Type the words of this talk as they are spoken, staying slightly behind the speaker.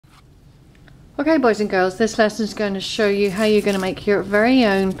Okay boys and girls, this lesson is going to show you how you're going to make your very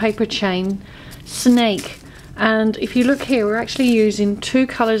own paper chain snake. And if you look here, we're actually using two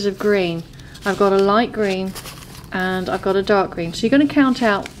colours of green. I've got a light green and I've got a dark green. So you're going to count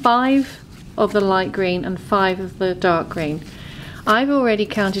out 5 of the light green and 5 of the dark green. I've already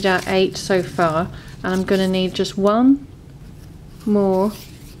counted out 8 so far, and I'm going to need just 1 more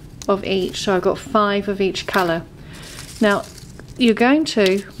of each, so I've got 5 of each colour. Now you're going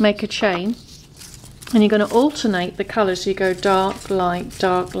to make a chain and you're going to alternate the colours, so you go dark, light,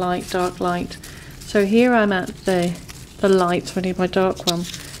 dark, light, dark, light. So here I'm at the light, so I need my dark one.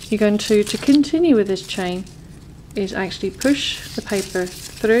 You're going to continue with this chain is actually push the paper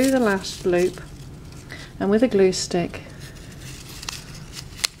through the last loop, and with a glue stick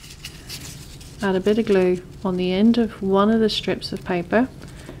add a bit of glue on the end of one of the strips of paper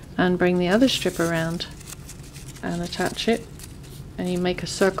and bring the other strip around and attach it, and you make a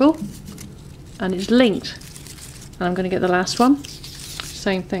circle and it's linked. And I'm going to get the last one,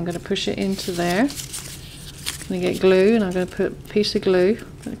 same thing, I'm going to push it into there, I'm going to get glue and I'm going to put a piece of glue,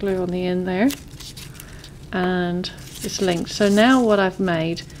 put glue on the end there, and it's linked. So now what I've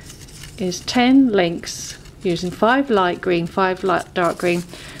made is 10 links using 5 light green, 5 light dark green,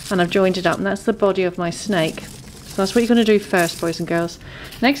 and I've joined it up, and that's the body of my snake. So that's what you're going to do first, boys and girls.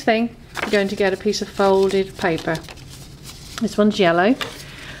 Next thing, you're going to get a piece of folded paper. This one's yellow,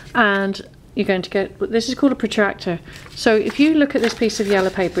 and you're going to get, this is called a protractor. So if you look at this piece of yellow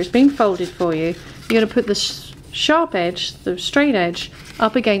paper, it's been folded for you. You're going to put the sharp edge, the straight edge,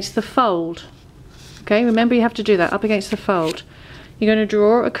 up against the fold. Okay, remember you have to do that, up against the fold. You're going to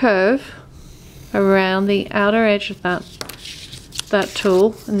draw a curve around the outer edge of that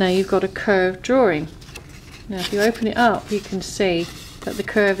tool, and now you've got a curved drawing. Now if you open it up, you can see that the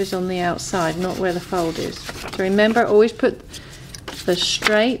curve is on the outside, not where the fold is. So remember, always put the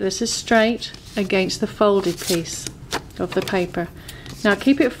straight, this is straight, against the folded piece of the paper. Now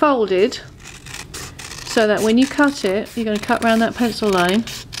keep it folded so that when you cut it, you're going to cut around that pencil line.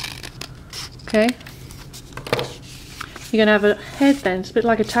 Okay, you're going to have a head then, it's a bit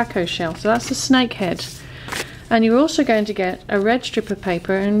like a taco shell, so that's the snake head. And you're also going to get a red strip of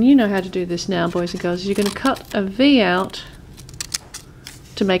paper, and you know how to do this now, boys and girls. You're going to cut a V out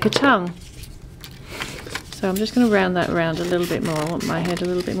to make a tongue. So I'm just going to round that around a little bit more. I want my head a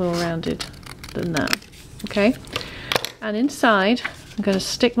little bit more rounded than that. Okay, and inside I'm going to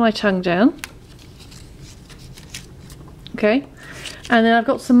stick my tongue down. Okay, and then I've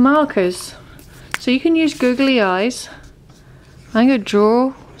got some markers, so you can use googly eyes. I'm going to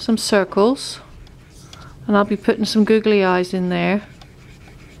draw some circles, and I'll be putting some googly eyes in there,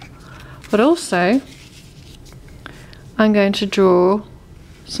 but also I'm going to draw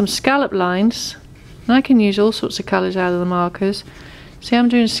some scallop lines, and I can use all sorts of colours out of the markers. See, I'm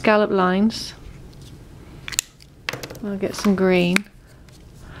doing scallop lines. I'll get some green,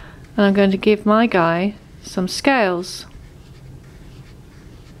 and I'm going to give my guy some scales.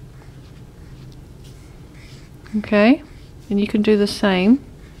 Okay, and you can do the same.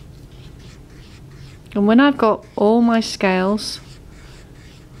 And when I've got all my scales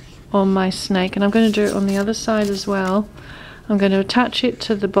on my snake, and I'm going to do it on the other side as well, I'm going to attach it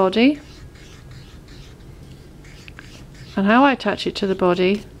to the body. And how I attach it to the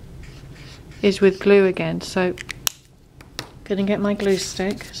body is with glue again. So I'm going to get my glue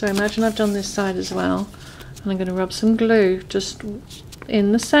stick. So imagine I've done this side as well, and I'm going to rub some glue just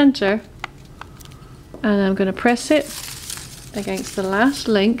in the center, and I'm going to press it against the last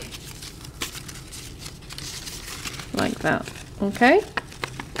link like that. Okay,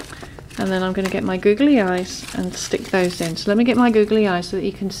 and then I'm going to get my googly eyes and stick those in. So let me get my googly eyes so that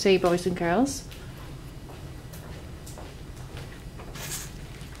you can see, boys and girls.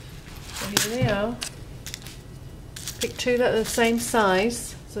 So here they are. Pick 2 that are the same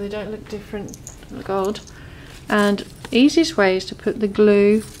size so they don't look different, look odd. And easiest way is to put the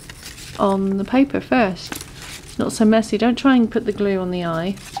glue on the paper first. It's not so messy. Don't try and put the glue on the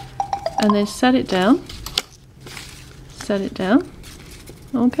eye, and then set it down. Set it down.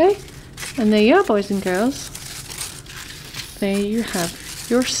 Okay, and there you are, boys and girls. There you have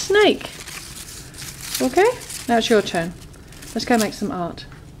your snake. Okay, now it's your turn. Let's go make some art.